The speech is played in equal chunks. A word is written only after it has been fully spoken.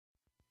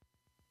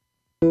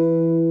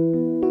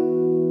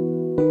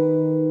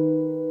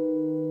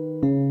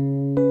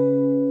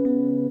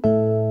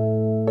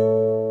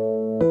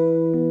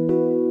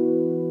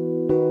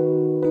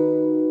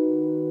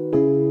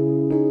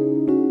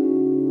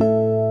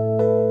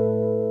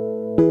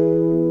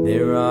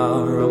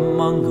are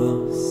among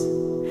us,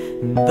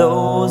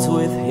 those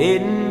with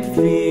hidden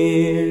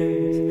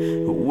fears,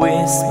 who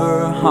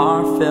whisper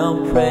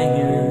heartfelt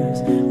prayers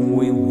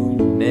we will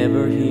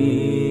never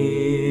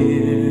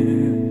hear.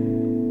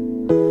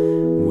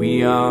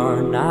 We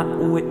are not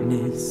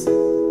witness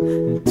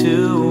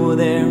to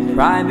their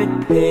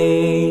private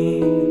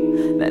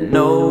pain that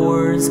no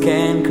words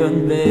can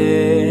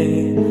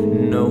convey,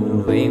 no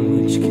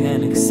language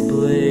can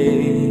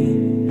explain.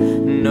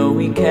 No,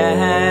 we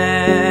cannot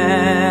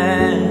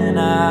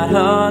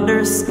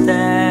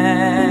understand.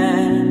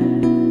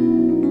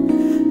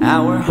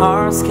 Our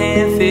hearts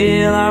can't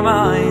feel, our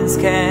minds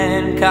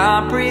can't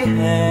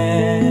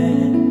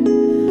comprehend.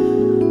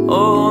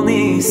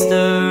 Only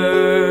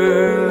stirred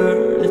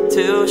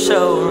to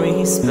show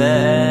respect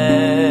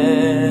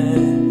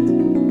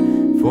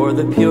for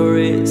the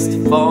purest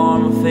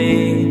form of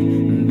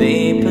faith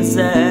they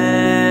possess.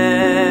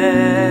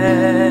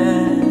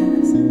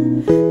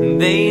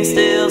 They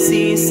still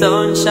see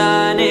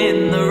sunshine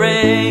in the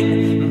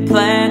rain,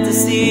 plant a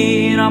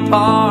seed on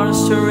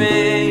parched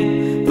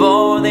terrain,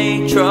 for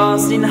they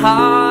trust in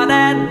heart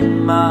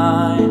and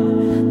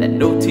mind that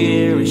no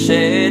tear is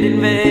shed in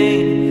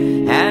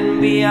vain. And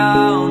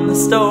beyond the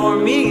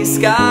stormy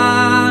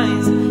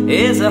skies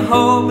is a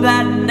hope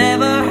that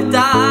never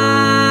dies.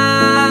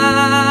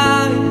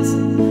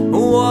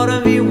 What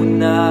of you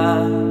and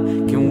I?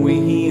 Can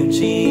we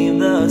achieve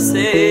the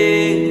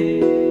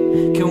same?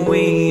 Can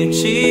we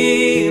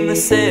achieve the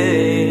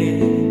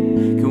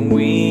same? Can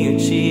we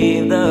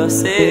achieve the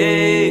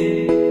same?